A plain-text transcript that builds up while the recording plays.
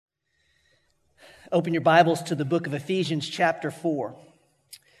Open your Bibles to the book of Ephesians chapter 4.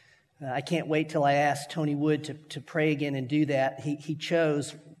 I can't wait till I ask Tony Wood to pray again and do that. He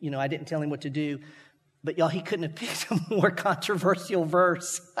chose, I didn't tell him what to do, but y'all, he couldn't have picked a more controversial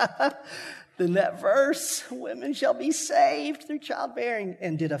verse than that verse. Women shall be saved through childbearing,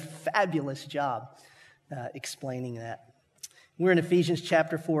 and did a fabulous job explaining that. We're in Ephesians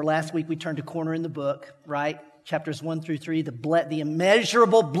chapter 4. Last week we turned a corner in the book, right? Chapters 1 through 3, the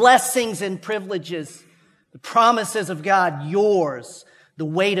immeasurable blessings and privileges, the promises of God, yours, the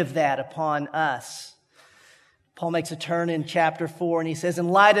weight of that upon us. Paul makes a turn in chapter 4 and he says, in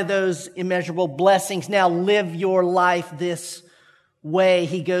light of those immeasurable blessings, now live your life this way.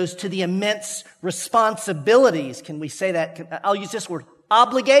 He goes to the immense responsibilities. Can we say that? I'll use this word,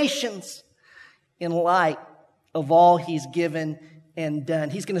 obligations, in light of all he's given and done.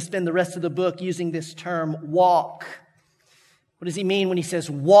 He's going to spend the rest of the book using this term, walk. What does he mean when he says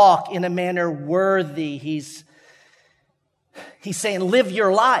walk in a manner worthy? He's saying live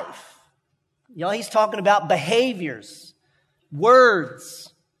your life. He's talking about behaviors,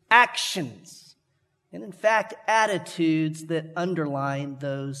 words, actions, and in fact, attitudes that underline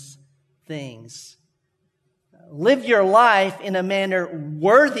those things. Live your life in a manner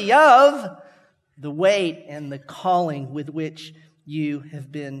worthy of the weight and the calling with which you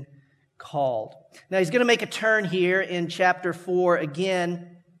have been called. Now, he's going to make a turn here in chapter 4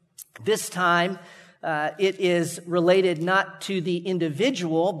 again. This time, it is related not to the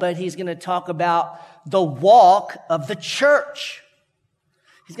individual, but he's going to talk about the walk of the church.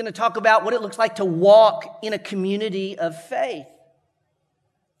 He's going to talk about what it looks like to walk in a community of faith.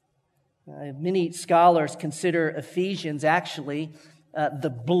 Many scholars consider Ephesians actually the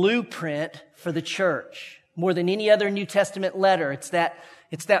blueprint for the church. More than any other New Testament letter, it's that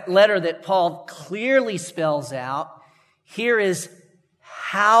letter that Paul clearly spells out. Here is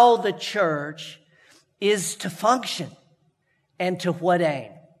how the church is to function and to what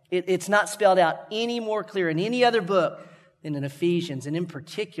aim. It's not spelled out any more clear in any other book than in Ephesians. And in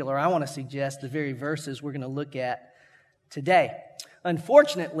particular, I want to suggest the very verses we're going to look at today.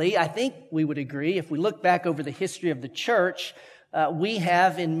 Unfortunately, I think we would agree, if we look back over the history of the church, we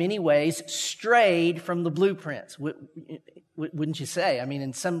have in many ways strayed from the blueprints. Wouldn't you say? I mean,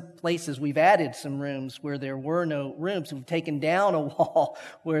 in some places we've added some rooms where there were no rooms. We've taken down a wall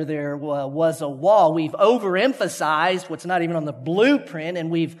where there was a wall. We've overemphasized what's not even on the blueprint, and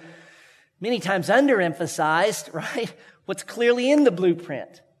we've many times underemphasized, right, what's clearly in the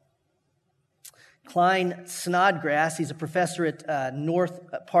blueprint. Klein Snodgrass, he's a professor at North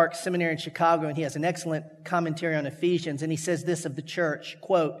Park Seminary in Chicago, and he has an excellent commentary on Ephesians, and he says this of the church,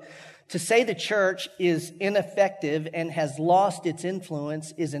 quote, to say the church is ineffective and has lost its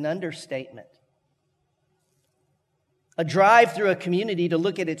influence is an understatement. A drive through a community to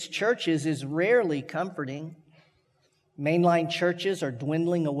look at its churches is rarely comforting. Mainline churches are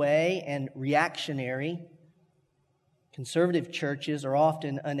dwindling away and reactionary. Conservative churches are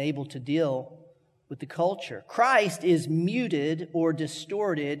often unable to deal with the culture. Christ is muted or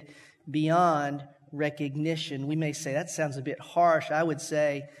distorted beyond recognition. We may say, that sounds a bit harsh. I would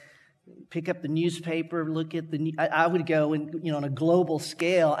say, pick up the newspaper, look at I would go, and on a global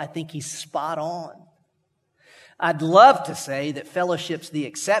scale, I think he's spot on. I'd love to say that fellowship's the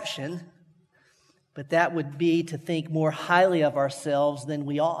exception, but that would be to think more highly of ourselves than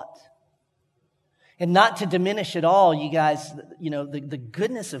we ought. And not to diminish at all, you guys, the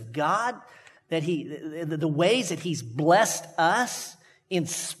goodness of God, that the ways that he's blessed us in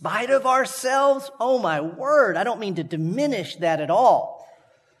spite of ourselves. Oh my word, I don't mean to diminish that at all.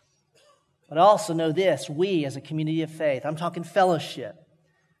 But I also know this, we as a community of faith, I'm talking fellowship,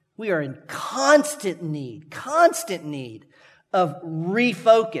 we are in constant need of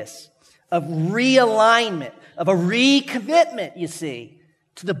refocus, of realignment, of a recommitment, you see,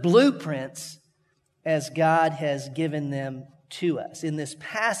 to the blueprints as God has given them to us. In this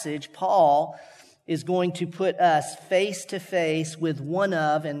passage, Paul is going to put us face to face with one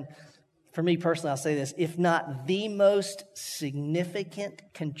of, and for me personally, I'll say this, if not the most significant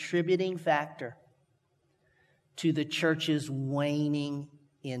contributing factor to the church's waning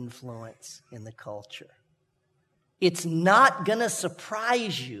influence in the culture. It's not going to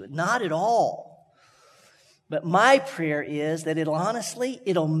surprise you, not at all. But my prayer is that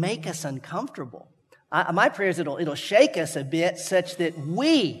it'll make us uncomfortable. My prayer is it'll shake us a bit such that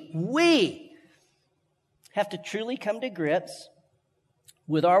we have to truly come to grips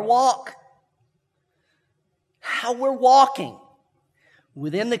with our walk. How we're walking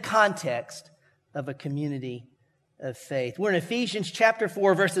within the context of a community of faith. We're in Ephesians chapter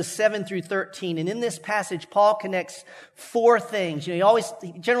 4, verses 7 through 13. And in this passage, Paul connects four things. He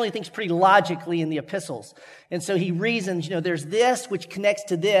generally thinks pretty logically in the epistles. And so he reasons, there's this, which connects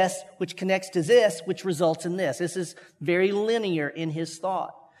to this, which connects to this, which results in this. This is very linear in his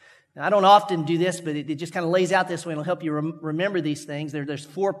thought. Now, I don't often do this, but it just kind of lays out this way, and it'll help you remember these things. There's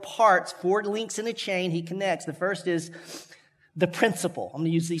four parts, four links in a chain he connects. The first is the principle. I'm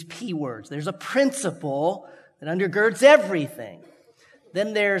going to use these P words. There's a principle that undergirds everything.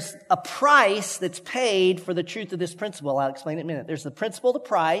 Then there's a price that's paid for the truth of this principle. I'll explain it in a minute. There's the principle, the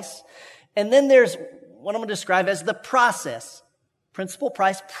price, and then there's what I'm going to describe as the process. Principle,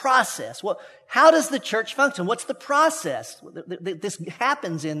 price, process. Well, how does the church function? What's the process this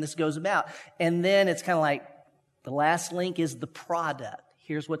happens in, this goes about? And then it's kind of like the last link is the product.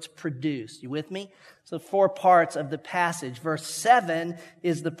 Here's what's produced. You with me? So 4 parts of the passage. Verse 7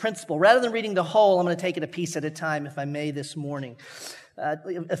 is the principle. Rather than reading the whole, I'm going to take it a piece at a time, if I may, this morning.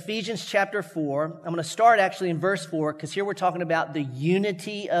 Ephesians chapter 4. I'm going to start actually in verse 4, because here we're talking about the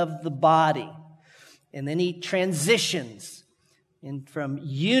unity of the body. And then he transitions from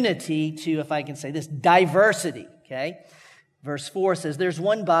unity to, if I can say this, diversity. Okay? Verse 4 says, there's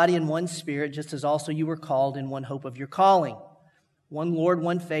one body and one spirit, just as also you were called in one hope of your calling. One Lord,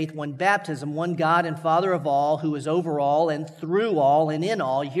 one faith, one baptism, one God and Father of all, who is over all and through all and in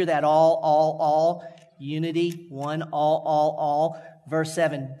all. You hear that all, unity, one, all. Verse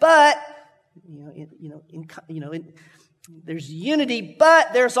 7, but, there's unity,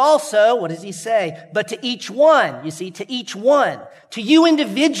 but there's also, what does he say? But to each one, you see, to each one, to you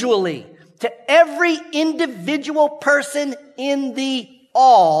individually, to every individual person in the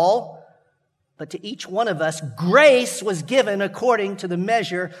all, but to each one of us, grace was given according to the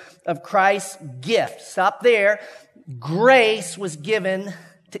measure of Christ's gift. Stop there. Grace was given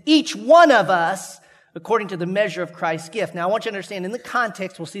to each one of us according to the measure of Christ's gift. Now, I want you to understand, in the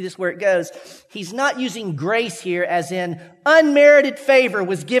context, we'll see this where it goes. He's not using grace here as in unmerited favor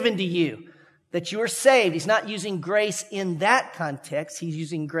was given to you, that you are saved. He's not using grace in that context. He's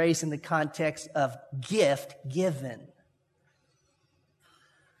using grace in the context of gift given.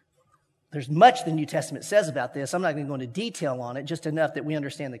 There's much the New Testament says about this. I'm not going to go into detail on it, just enough that we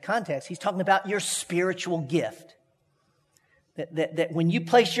understand the context. He's talking about your spiritual gift. That when you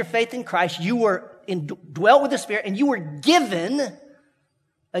placed your faith in Christ, you were dwelt with the Spirit and you were given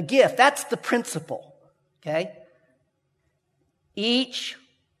a gift. That's the principle. Okay? Each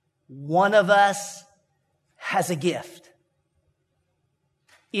one of us has a gift.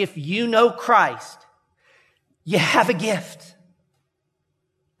 If you know Christ, you have a gift.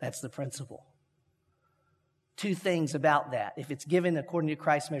 That's the principle. 2 things about that. If it's given according to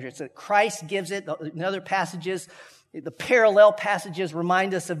Christ's measure, it's that Christ gives it. In other passages, the parallel passages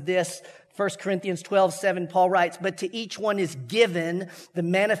remind us of this. 1 Corinthians 12:7, Paul writes, but to each one is given the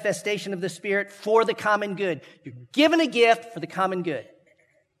manifestation of the Spirit for the common good. You're given a gift for the common good.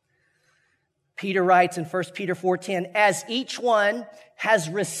 Peter writes in 1 Peter 4:10, as each one has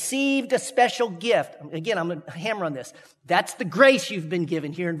received a special gift. Again, I'm going to hammer on this. That's the grace you've been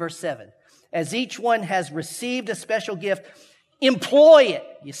given here in verse 7. As each one has received a special gift, employ it.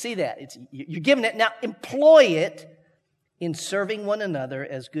 You see that? You're given it. Now employ it in serving one another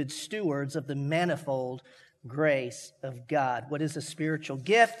as good stewards of the manifold grace of God. What is a spiritual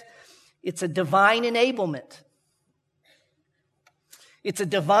gift? It's a divine enablement. It's a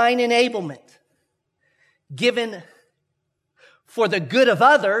divine enablement given for the good of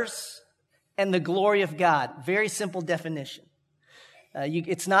others and the glory of God. Very simple definition.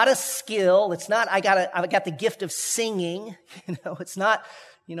 It's not a skill. It's not, I got the gift of singing. It's not,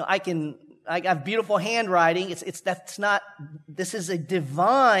 I have beautiful handwriting. That's not, this is a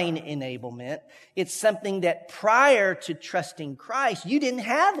divine enablement. It's something that prior to trusting Christ, you didn't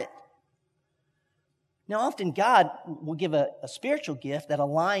have it. Now, often God will give a spiritual gift that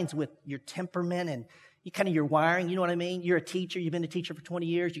aligns with your temperament and your wiring. You know what I mean? You're a teacher. You've been a teacher for 20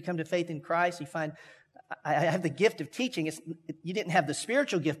 years. You come to faith in Christ. You find, I have the gift of teaching. You didn't have the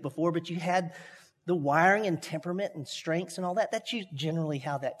spiritual gift before, but you had the wiring and temperament and strengths and all that. That's generally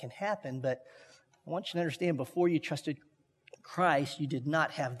how that can happen. But I want you to understand, before you trusted Christ, you did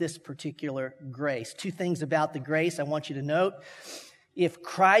not have this particular grace. 2 things about the grace I want you to note. If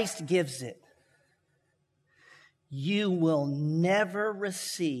Christ gives it, you will never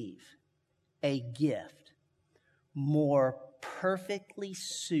receive a gift more perfectly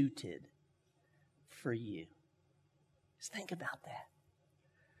suited for you. Just think about that.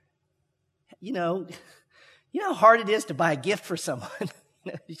 You know how hard it is to buy a gift for someone.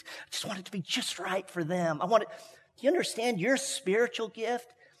 I just want it to be just right for them. Do you understand? Your spiritual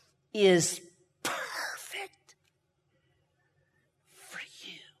gift is perfect.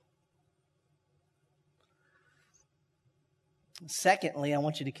 Secondly, I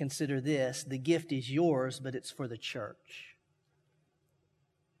want you to consider this. The gift is yours, but it's for the church.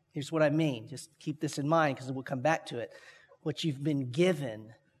 Here's what I mean. Just keep this in mind because we'll come back to it. What you've been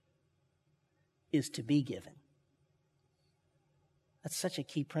given is to be given. That's such a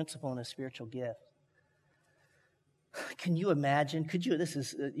key principle in a spiritual gift. Can you imagine? This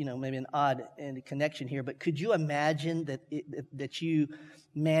is maybe an odd connection here, but could you imagine that you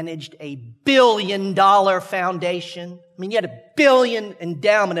managed $1 billion foundation? I mean, you had $1 billion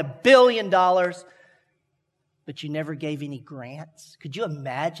endowment, $1 billion, but you never gave any grants. Could you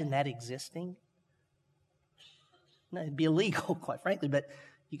imagine that existing? No, it'd be illegal, quite frankly, but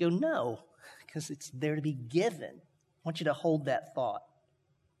you go, no, because it's there to be given. I want you to hold that thought.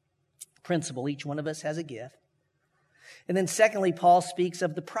 Principle, each one of us has a gift. And then secondly, Paul speaks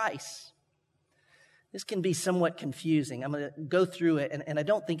of the price. This can be somewhat confusing. I'm going to go through it, and I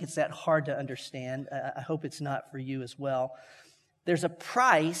don't think it's that hard to understand. I hope it's not for you as well. There's a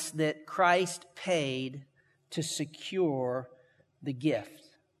price that Christ paid to secure the gift.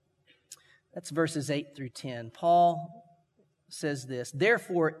 That's verses 8 through 10. Paul says this,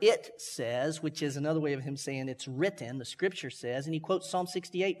 therefore it says, which is another way of him saying it's written, the scripture says, and he quotes Psalm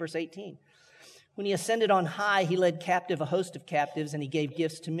 68, verse 18. When he ascended on high, he led captive a host of captives, and he gave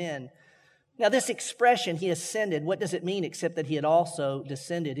gifts to men. Now this expression, he ascended, what does it mean except that he had also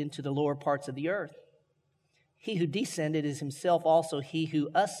descended into the lower parts of the earth? He who descended is himself also he who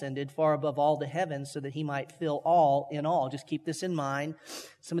ascended far above all the heavens so that he might fill all in all. Just keep this in mind.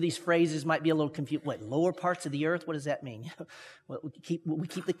 Some of these phrases might be a little confused. What, lower parts of the earth? What does that mean? Well, we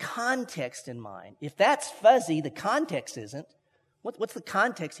keep the context in mind. If that's fuzzy, the context isn't. What's the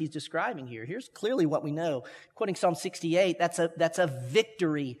context he's describing here? Here's clearly what we know. Quoting Psalm 68, that's a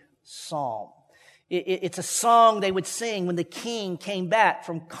victory psalm. It's a song they would sing when the king came back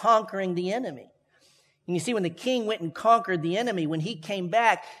from conquering the enemy. And you see, when the king went and conquered the enemy, when he came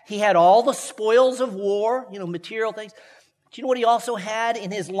back, he had all the spoils of war, material things. Do you know what he also had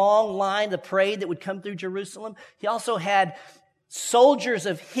in his long line, the parade that would come through Jerusalem? He also had soldiers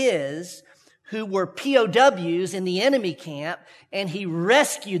of his who were POWs in the enemy camp, and he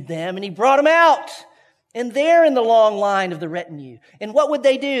rescued them and he brought them out. And they're in the long line of the retinue. And what would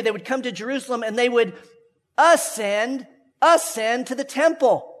they do? They would come to Jerusalem and they would ascend to the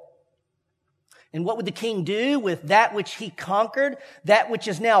temple. And what would the king do with that which he conquered, that which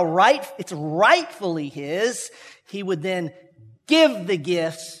is now it's rightfully his? He would then give the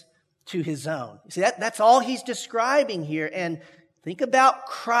gifts to his own. You see, that's all he's describing here. And think about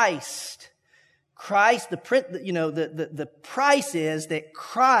Christ. The price is that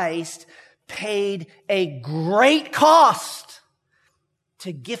Christ paid a great cost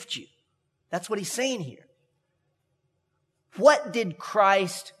to gift you. That's what he's saying here. What did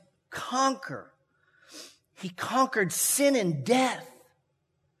Christ conquer? He conquered sin and death.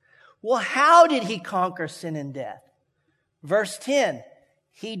 Well, how did he conquer sin and death? Verse 10,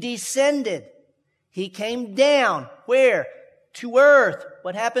 he descended. He came down. Where? To earth.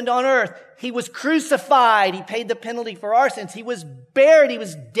 What happened on earth? He was crucified. He paid the penalty for our sins. He was buried. He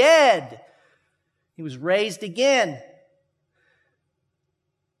was dead. He was raised again. And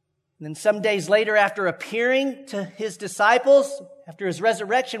then some days later, after appearing to his disciples, after his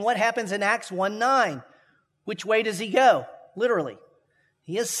resurrection, what happens in Acts 1:9? Which way does he go? Literally.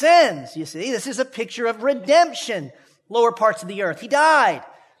 He ascends. You see, this is a picture of redemption. Lower parts of the earth. He died.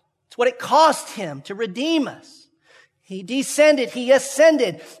 It's what it cost him to redeem us. He descended, he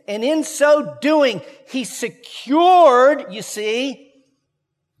ascended, and in so doing, he secured, you see,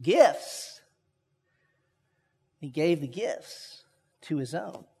 gifts. He gave the gifts to his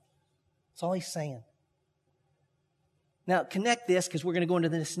own. That's all he's saying. Now, connect this, because we're going to go into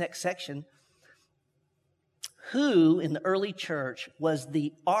this next section. Who in the early church was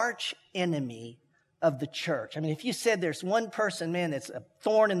the arch enemy of the church? I mean, if you said there's one person, man, that's a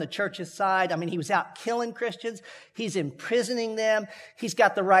thorn in the church's side. I mean, he was out killing Christians. He's imprisoning them. He's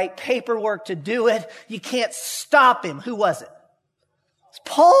got the right paperwork to do it. You can't stop him. Who was it? It's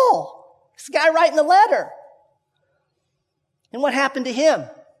Paul. This guy writing the letter. And what happened to him?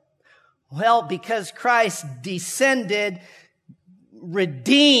 Well, because Christ descended,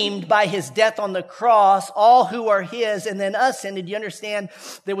 redeemed by his death on the cross, all who are his, and then ascended. You understand,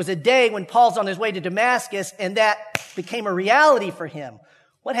 there was a day when Paul's on his way to Damascus, and that became a reality for him.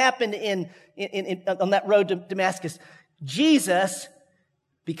 What happened on that road to Damascus? Jesus,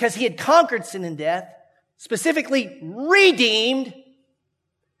 because he had conquered sin and death, specifically redeemed.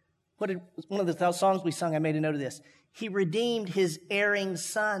 One of the songs we sung, I made a note of this. He redeemed his erring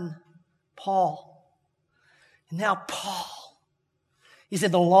son, Paul. And now Paul is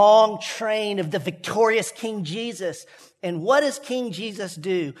in the long train of the victorious King Jesus. And what does King Jesus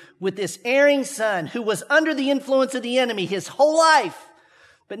do with this erring son who was under the influence of the enemy his whole life,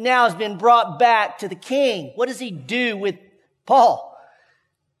 but now has been brought back to the king? What does he do with Paul?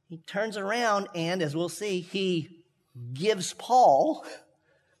 He turns around and, as we'll see, he gives Paul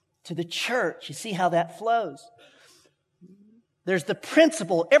to the church. You see how that flows. There's the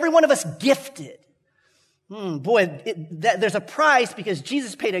principle, every one of us gifted. There's a price because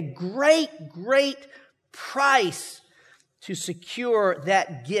Jesus paid a great price to secure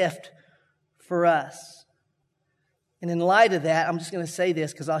that gift for us. And in light of that, I'm just going to say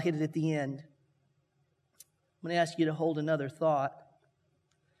this because I'll hit it at the end. I'm going to ask you to hold another thought.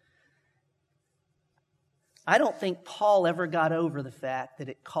 I don't think Paul ever got over the fact that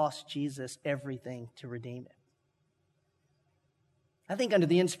it cost Jesus everything to redeem it. I think under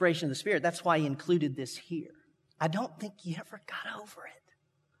the inspiration of the Spirit, that's why he included this here. I don't think he ever got over it.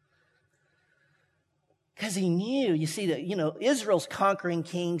 Because he knew, you see, that Israel's conquering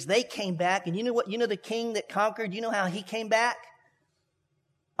kings, they came back, and you know what? You know the king that conquered, you know how he came back?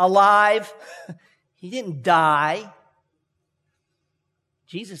 Alive. He didn't die.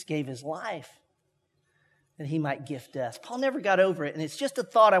 Jesus gave his life that he might gift us. Paul never got over it, and it's just a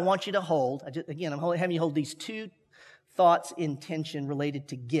thought I want you to hold. I'm having you hold these two thoughts in tension related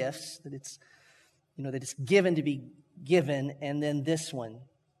to gifts, that it's given to be given, and then this one.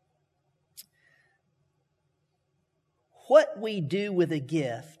 What we do with a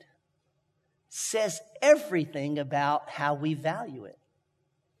gift says everything about how we value it.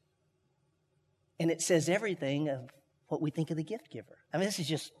 And it says everything of what we think of the gift giver. I mean, this is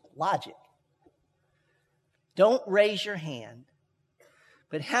just logic. Don't raise your hand,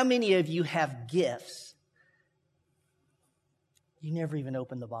 but how many of you have gifts you never even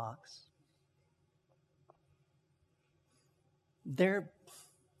open the box? They're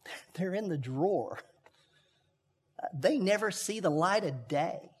in the drawer. They never see the light of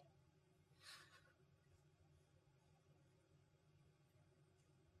day.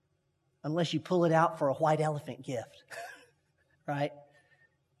 Unless you pull it out for a white elephant gift. Right?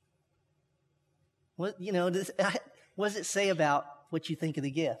 What does it say about what you think of the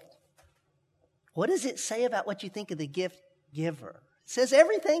gift? What does it say about what you think of the gift giver? It says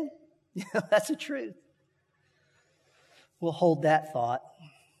everything. That's the truth. We'll hold that thought.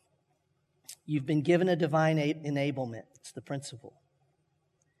 You've been given a divine enablement. It's the principle.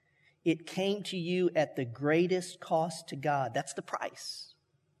 It came to you at the greatest cost to God. That's the price.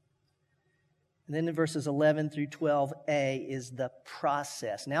 And then in verses 11 through 12a is the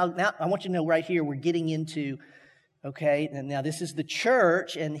process. Now I want you to know right here we're getting into, okay, and now this is the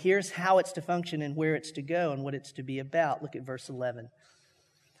church, and here's how it's to function and where it's to go and what it's to be about. Look at verse 11.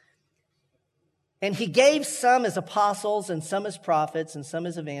 And he gave some as apostles, and some as prophets, and some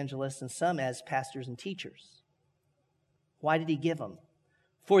as evangelists, and some as pastors and teachers. Why did he give them?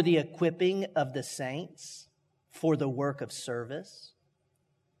 For the equipping of the saints, for the work of service,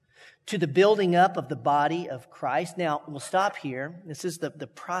 to the building up of the body of Christ. Now, we'll stop here. This is the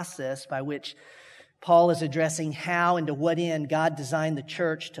process by which Paul is addressing how and to what end God designed the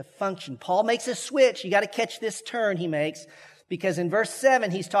church to function. Paul makes a switch. You got to catch this turn he makes. Because in verse 7,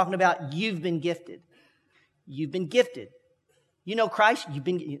 he's talking about you've been gifted. You've been gifted. You know Christ,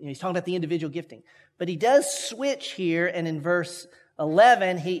 he's talking about the individual gifting. But he does switch here, and in verse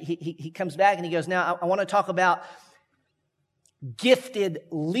 11, he comes back and he goes, now I want to talk about gifted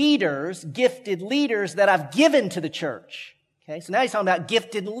leaders that I've given to the church. Okay, so now he's talking about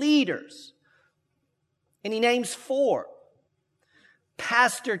gifted leaders. And he names 4.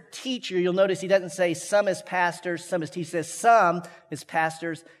 Pastor, teacher, you'll notice he doesn't say some as pastors, some as teachers. He says some as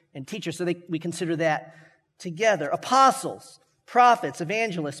pastors and teachers. So we consider that together. Apostles, prophets,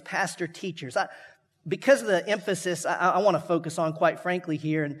 evangelists, pastor, teachers. Because of the emphasis I want to focus on, quite frankly,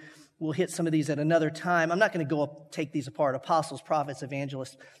 here, and we'll hit some of these at another time. I'm not going to take these apart. Apostles, prophets,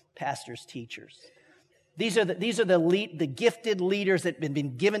 evangelists, pastors, teachers. These are the gifted leaders that have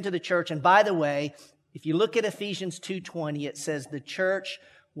been given to the church. And by the way, if you look at Ephesians 2:20, it says the church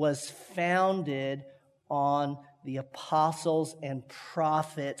was founded on the apostles and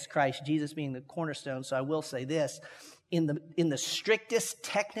prophets, Christ Jesus being the cornerstone. So I will say this, in the strictest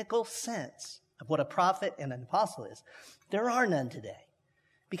technical sense of what a prophet and an apostle is, there are none today.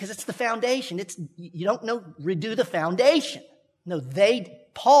 Because it's the foundation. You don't redo the foundation. No,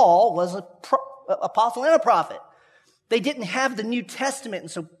 Paul was an apostle and a prophet. They didn't have the New Testament,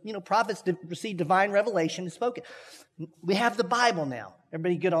 and so, prophets received divine revelation and spoke it. We have the Bible now.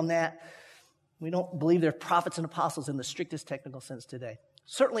 Everybody good on that? We don't believe there are prophets and apostles in the strictest technical sense today.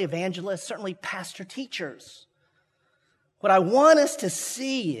 Certainly evangelists, certainly pastor teachers. What I want us to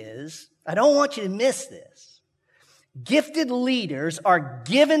see is, I don't want you to miss this, Gifted leaders are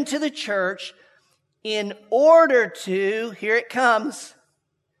given to the church in order to, here it comes,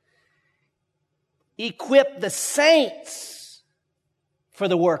 equip the saints for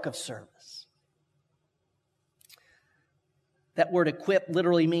the work of service. That word equip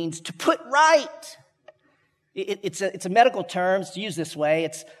literally means to put right. It's a medical term. It's used this way.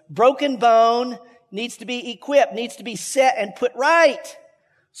 It's broken bone needs to be equipped, needs to be set and put right.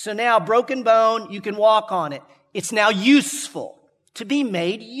 So now broken bone, you can walk on it. It's now useful, to be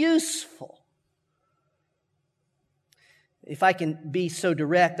made useful. If I can be so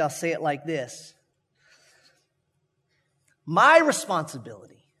direct, I'll say it like this. My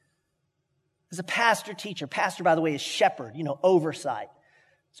responsibility as a pastor, teacher, pastor, by the way, is shepherd, oversight.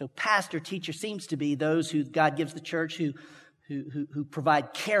 So pastor, teacher seems to be those who God gives the church who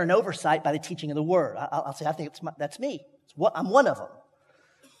provide care and oversight by the teaching of the word. I'll say, I think that's me. I'm one of them.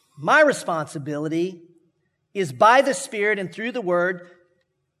 My responsibility is by the Spirit and through the word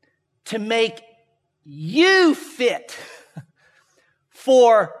to make you fit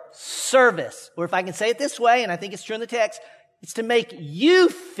for service. Or if I can say it this way, and I think it's true in the text, it's to make you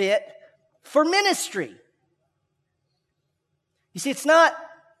fit for ministry. You see, it's not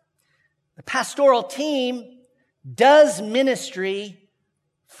the pastoral team does ministry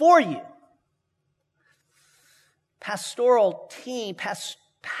for you. Pastoral team,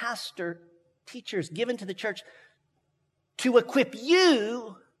 pastor, teachers given to the church to equip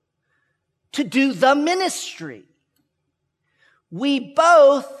you to do the ministry. We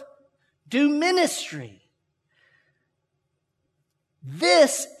both do ministry.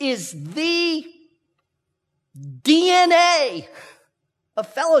 This is the DNA of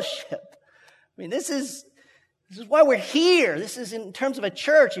fellowship. I mean, this is why we're here. This is in terms of a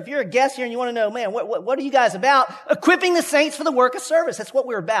church. If you're a guest here and you want to know, man, what are you guys about? Equipping the saints for the work of service. That's what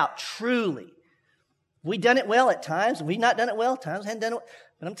we're about, truly. We've done it well at times. We've not done it well at times. Haven't done it well.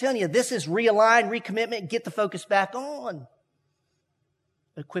 But I'm telling you, this is realign, recommitment, get the focus back on.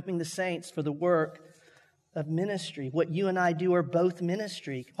 Equipping the saints for the work of ministry. What you and I do are both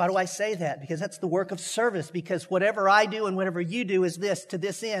ministry. Why do I say that? Because that's the work of service. Because whatever I do and whatever you do is this, to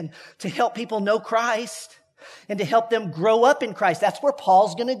this end, to help people know Christ and to help them grow up in Christ. That's where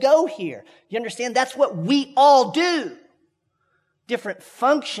Paul's going to go here. You understand? That's what we all do. Different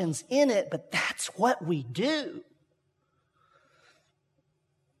functions in it, but that's what we do.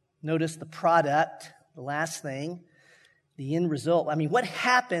 Notice the product, the last thing, the end result. I mean, what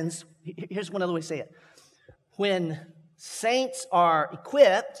happens, here's one other way to say it. When saints are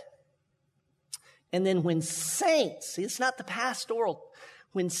equipped, and then when saints, see, it's not the pastoral,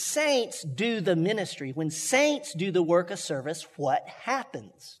 when saints do the ministry, when saints do the work of service, what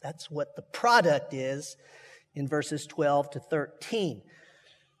happens? That's what the product is in verses 12 to 13.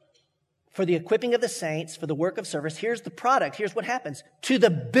 For the equipping of the saints, for the work of service, here's the product. Here's what happens. To the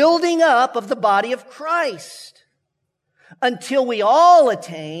building up of the body of Christ, until we all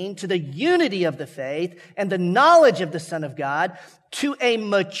attain to the unity of the faith and the knowledge of the Son of God, to a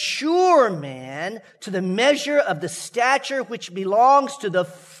mature man, to the measure of the stature which belongs to the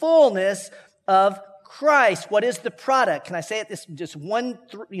fullness of Christ. What is the product? Can I say it this just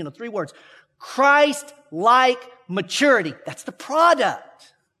three words? Christ-like maturity. That's the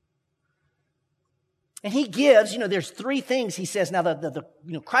product. And he gives, there's three things he says. Now, the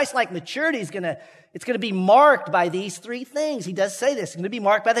Christ-like maturity is it's going to be marked by these three things. He does say this. It's going to be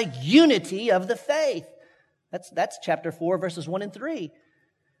marked by the unity of the faith. That's chapter 4, verses 1 and 3.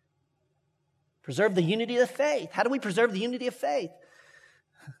 Preserve the unity of the faith. How do we preserve the unity of faith?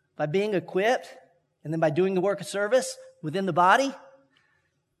 By being equipped and then by doing the work of service within the body.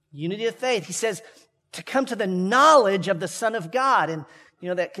 Unity of faith. He says to come to the knowledge of the Son of God. And,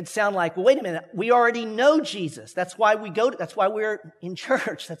 that could sound like, well, wait a minute. We already know Jesus. That's why that's why we're in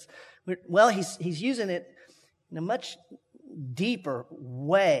church. He's using it in a much deeper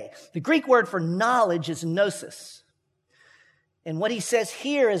way. The Greek word for knowledge is gnosis. And what he says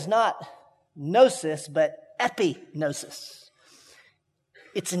here is not gnosis, but epignosis.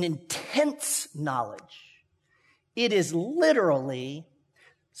 It's an intense knowledge. It is literally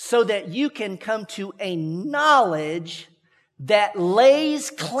so that you can come to a knowledge that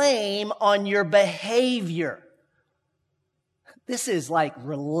lays claim on your behavior. This is like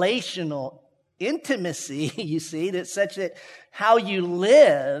relational intimacy, you see, that's such that how you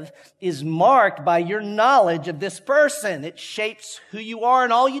live is marked by your knowledge of this person. It shapes who you are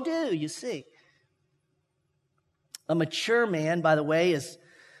and all you do, you see. A mature man, by the way, it's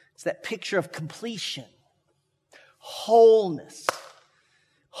that picture of completion, wholeness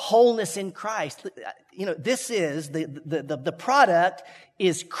in Christ. This is the product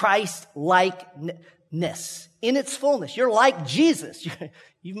is Christ-like in its fullness. You're like Jesus.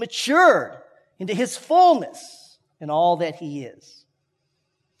 You've matured into his fullness in all that he is.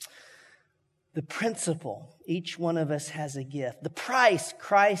 The principle, each one of us has a gift. The price,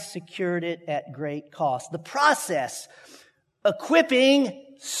 Christ secured it at great cost. The process, equipping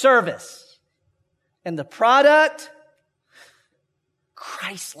service. And the product,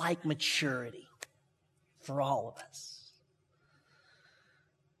 Christ-like maturity for all of us.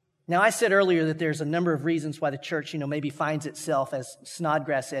 Now, I said earlier that there's a number of reasons why the church, maybe finds itself, as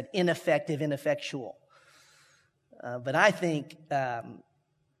Snodgrass said, ineffective, ineffectual. But I think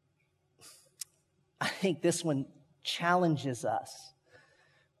this one challenges us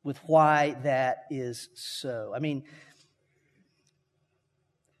with why that is so. I mean,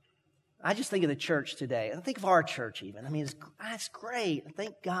 I just think of the church today. I think of our church even. I mean, it's great.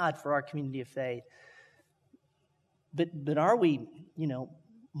 Thank God for our community of faith. But are we,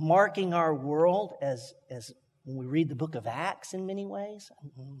 marking our world as when we read the book of Acts in many ways?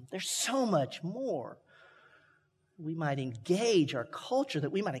 There's so much more. We might engage our culture,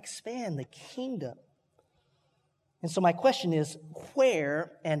 that we might expand the kingdom. And so my question is,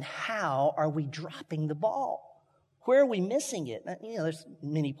 where and how are we dropping the ball? Where are we missing it? There's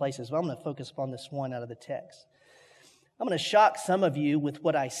many places, but I'm going to focus upon this one out of the text. I'm going to shock some of you with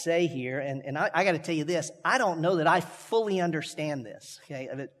what I say here, and I got to tell you this, I don't know that I fully understand this. Okay,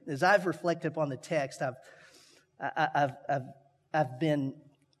 as I've reflected upon the text, I've been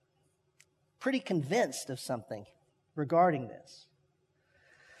pretty convinced of something regarding this.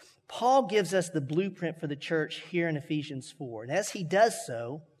 Paul gives us the blueprint for the church here in Ephesians 4, and as he does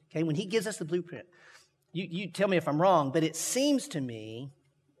so, okay, when he gives us the blueprint, you tell me if I'm wrong, but it seems to me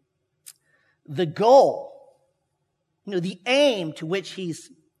the goal, the aim to which he's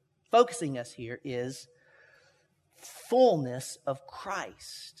focusing us here is fullness of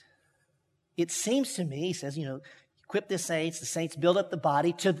Christ. It seems to me, he says, equip the saints build up the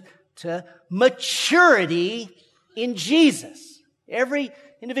body to maturity in Jesus. Every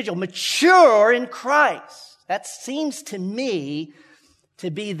individual mature in Christ. That seems to me to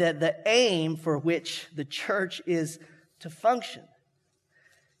be the aim for which the church is to function.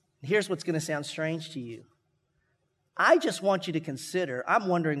 Here's what's going to sound strange to you. I just want you to consider, I'm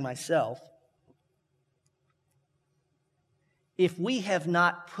wondering myself, if we have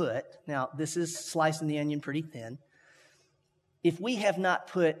not put, now this is slicing the onion pretty thin, if we have not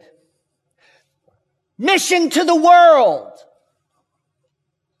put mission to the world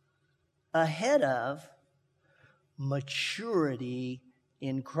ahead of maturity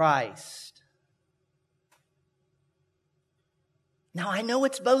in Christ. Now I know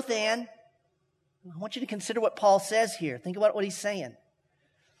it's both and. I want you to consider what Paul says here. Think about what he's saying.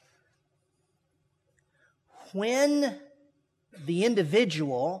 When the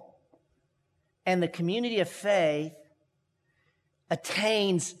individual and the community of faith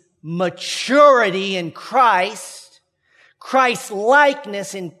attains maturity in Christ, Christ's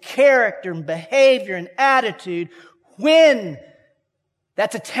likeness in character and behavior and attitude, when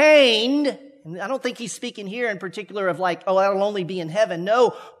that's attained, and I don't think he's speaking here in particular of that'll only be in heaven.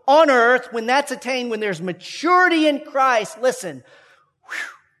 No, on earth, when that's attained, when there's maturity in Christ, listen,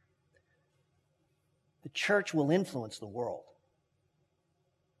 the church will influence the world.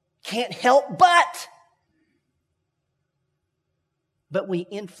 Can't help but we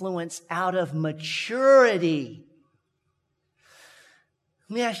influence out of maturity.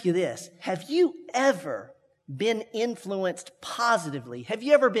 Let me ask you this. Have you ever been influenced positively? Have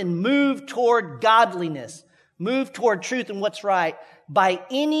you ever been moved toward godliness, moved toward truth and what's right by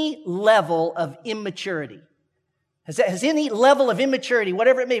any level of immaturity? Has any level of immaturity,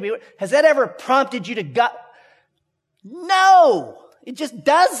 whatever it may be, has that ever prompted you to God? No, it just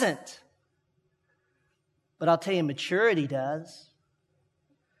doesn't. But I'll tell you, maturity does.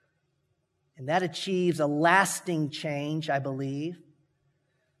 And that achieves a lasting change, I believe.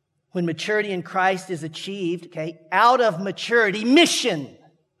 When maturity in Christ is achieved, out of maturity, mission.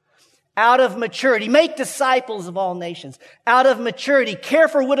 Out of maturity, make disciples of all nations. Out of maturity, care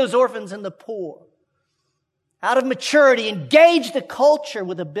for widows, orphans, and the poor. Out of maturity, engage the culture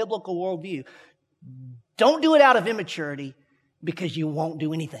with a biblical worldview. Don't do it out of immaturity because you won't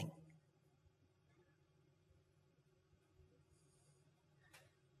do anything.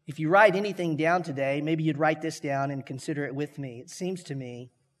 If you write anything down today, maybe you'd write this down and consider it with me. It seems to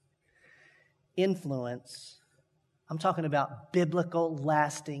me influence, I'm talking about biblical,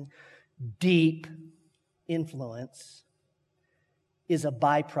 lasting, deep influence, is a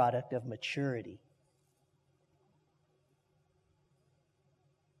byproduct of maturity.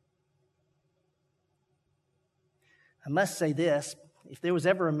 I must say this, if there was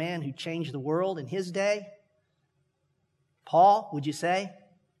ever a man who changed the world in his day, Paul, would you say?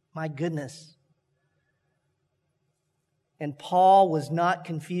 My goodness. And Paul was not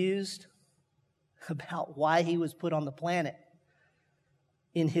confused about why he was put on the planet.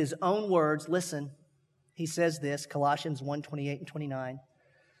 In his own words, listen, he says this, Colossians 1:28 and 29.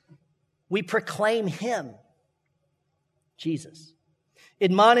 We proclaim him, Jesus,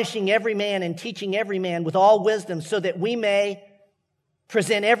 admonishing every man and teaching every man with all wisdom, so that we may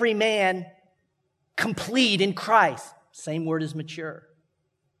present every man complete in Christ. Same word as mature.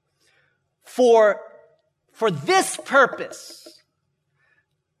 For this purpose,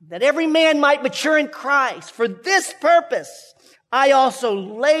 that every man might mature in Christ, for this purpose, I also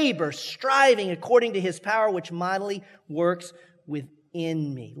labor, striving according to his power, which mightily works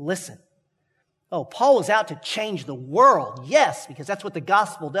within me. Listen. Oh, Paul was out to change the world. Yes, because that's what the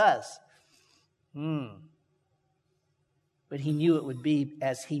gospel does. But he knew it would be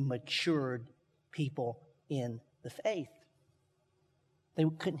as he matured people in the faith. They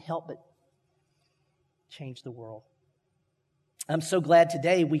couldn't help but change the world. I'm so glad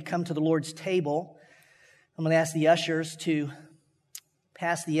today we come to the Lord's table. I'm going to ask the ushers to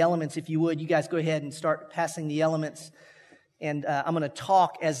pass the elements, if you would. You guys go ahead and start passing the elements. And I'm going to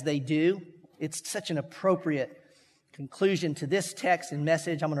talk as they do. It's such an appropriate conclusion to this text and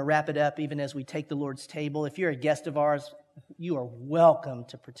message. I'm going to wrap it up even as we take the Lord's table. If you're a guest of ours, you are welcome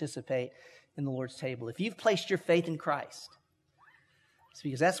to participate in the Lord's table. If you've placed your faith in Christ, it's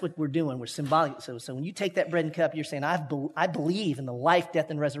because that's what we're doing. We're symbolic. So when you take that bread and cup, you're saying, I believe in the life,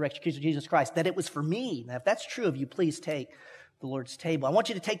 death, and resurrection of Jesus Christ, that it was for me. Now, if that's true of you, please take the Lord's table. I want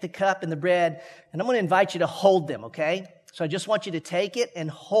you to take the cup and the bread, and I'm going to invite you to hold them, okay? So I just want you to take it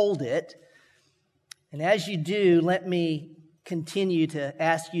and hold it. And as you do, let me continue to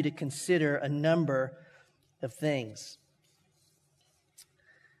ask you to consider a number of things.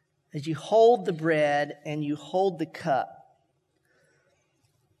 As you hold the bread and you hold the cup,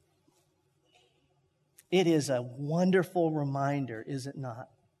 it is a wonderful reminder, is it not,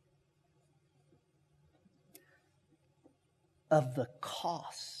 of the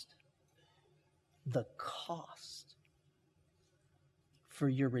cost for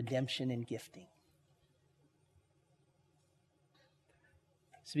your redemption and gifting.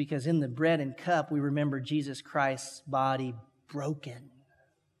 It's because in the bread and cup, we remember Jesus Christ's body broken.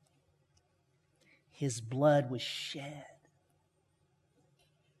 His blood was shed.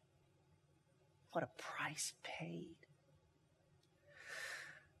 What a price paid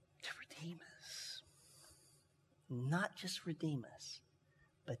to redeem us. Not just redeem us,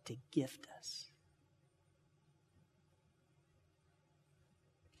 but to gift us.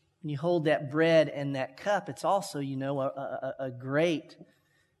 When you hold that bread and that cup, it's also, a great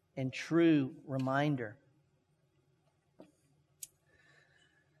and true reminder.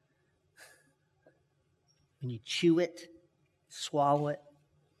 When you chew it, swallow it,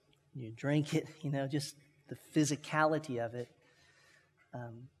 you drink it, just the physicality of it. I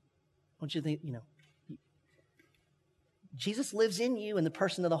want you to think, Jesus lives in you in the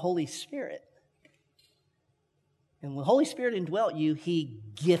person of the Holy Spirit. And when the Holy Spirit indwelt you, He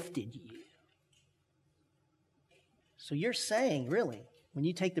gifted you. So you're saying, really, when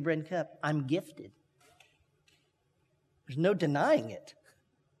you take the bread and cup, I'm gifted. There's no denying it.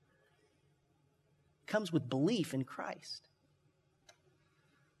 It comes with belief in Christ.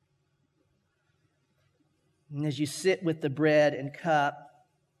 And as you sit with the bread and cup,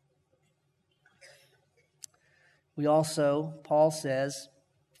 we also, Paul says,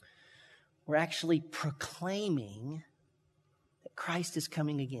 we're actually proclaiming that Christ is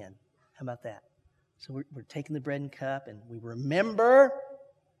coming again. How about that? So we're taking the bread and cup, and we remember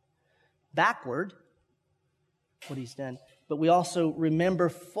backward what He's done. But we also remember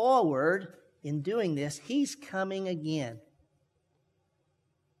forward in doing this. He's coming again.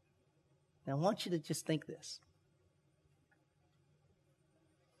 Now I want you to just think this.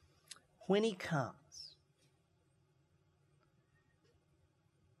 When He comes,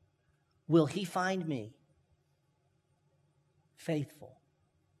 will He find me faithful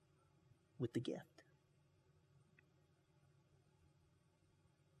with the gift?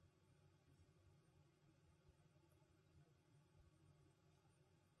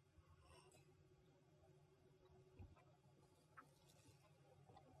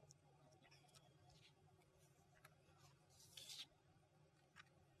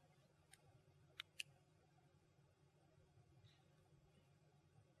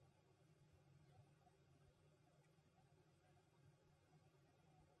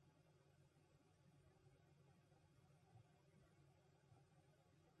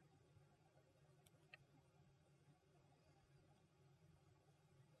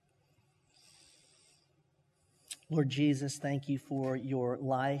 Lord Jesus, thank you for your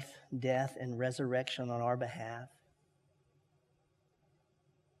life, death, and resurrection on our behalf.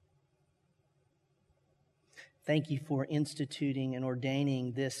 Thank you for instituting and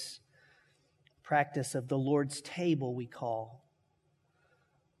ordaining this practice of the Lord's table, we call.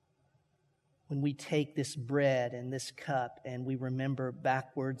 When we take this bread and this cup and we remember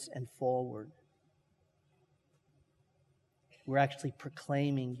backwards and forward, we're actually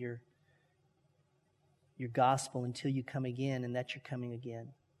proclaiming your gospel until you come again, and that you're coming again.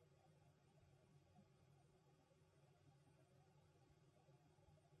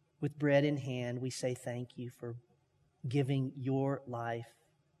 With bread in hand, we say thank you for giving your life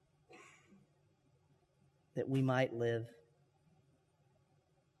that we might live,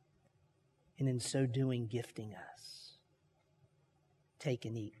 and in so doing, gifting us. Take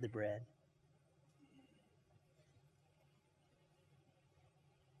and eat the bread.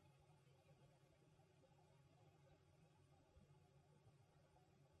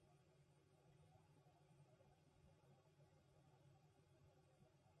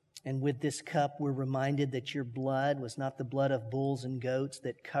 And with this cup, we're reminded that your blood was not the blood of bulls and goats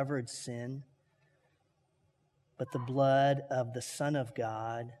that covered sin, but the blood of the Son of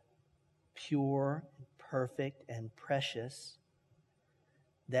God, pure, perfect, and precious,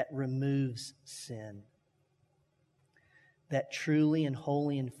 that removes sin, that truly and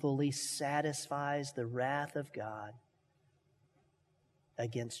wholly and fully satisfies the wrath of God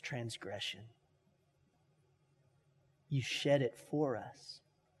against transgression. You shed it for us.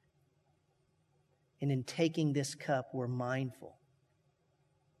 And in taking this cup, we're mindful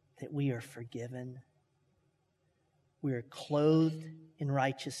that we are forgiven. We are clothed in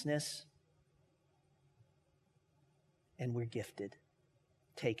righteousness. And we're gifted.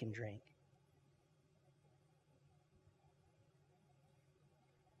 Take and drink.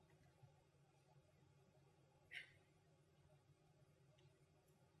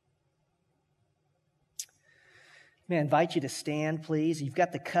 May I invite you to stand, please. You've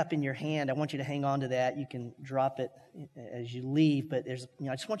got the cup in your hand. I want you to hang on to that. You can drop it as you leave, but I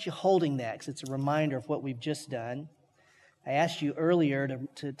just want you holding that because it's a reminder of what we've just done. I asked you earlier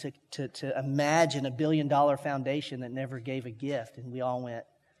to imagine $1 billion foundation that never gave a gift, and we all went,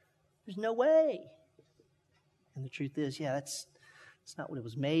 "There's no way." And the truth is, that's not what it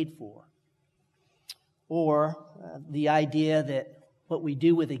was made for. Or the idea that what we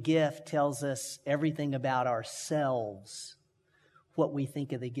do with a gift tells us everything about ourselves, what we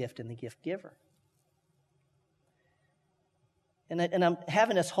think of the gift and the gift giver. And I'm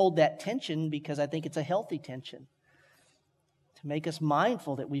having us hold that tension because I think it's a healthy tension to make us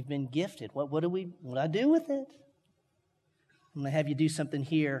mindful that we've been gifted. What do I do with it? I'm going to have you do something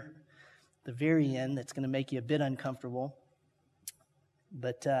here at the very end that's going to make you a bit uncomfortable.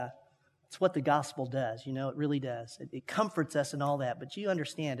 But it's what the gospel does. It really does. It comforts us and all that. But you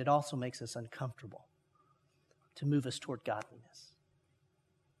understand, it also makes us uncomfortable to move us toward godliness.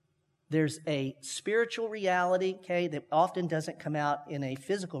 There's a spiritual reality, that often doesn't come out in a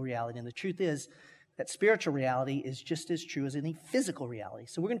physical reality. And the truth is that spiritual reality is just as true as any physical reality.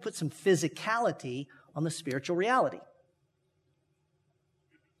 So we're going to put some physicality on the spiritual reality.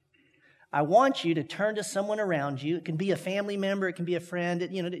 I want you to turn to someone around you. It can be a family member. It can be a friend.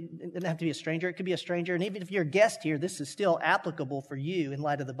 It doesn't have to be a stranger. It could be a stranger. And even if you're a guest here, this is still applicable for you in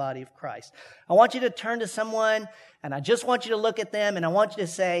light of the body of Christ. I want you to turn to someone, and I just want you to look at them, and I want you to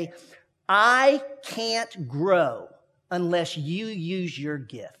say, "I can't grow unless you use your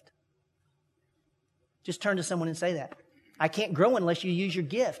gift." Just turn to someone and say that. "I can't grow unless you use your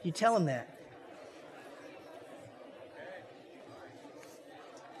gift." You tell them that.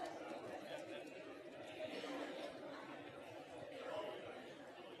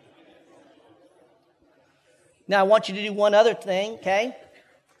 Now, I want you to do one other thing, okay?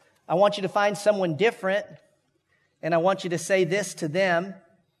 I want you to find someone different, and I want you to say this to them.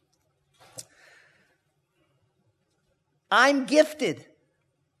 "I'm gifted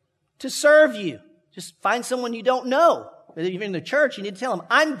to serve you." Just find someone you don't know. If you're in the church, you need to tell them,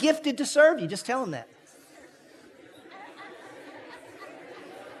 "I'm gifted to serve you." Just tell them that.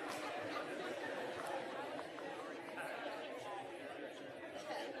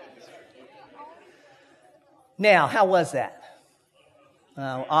 Now, how was that?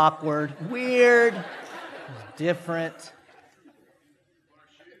 Awkward, weird, different.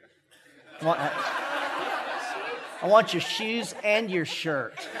 I want your shoes and your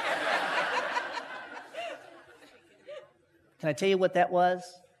shirt. Can I tell you what that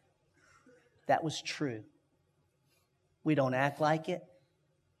was? That was true. We don't act like it.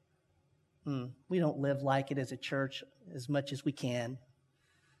 We don't live like it as a church as much as we can.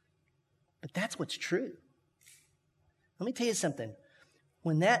 But that's what's true. Let me tell you something.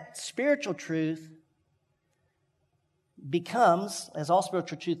 When that spiritual truth becomes, as all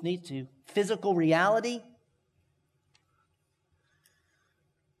spiritual truth needs to, physical reality,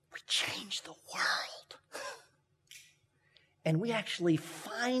 we change the world. And we actually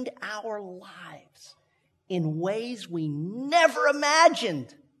find our lives in ways we never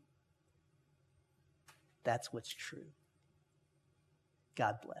imagined. That's what's true.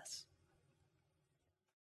 God bless.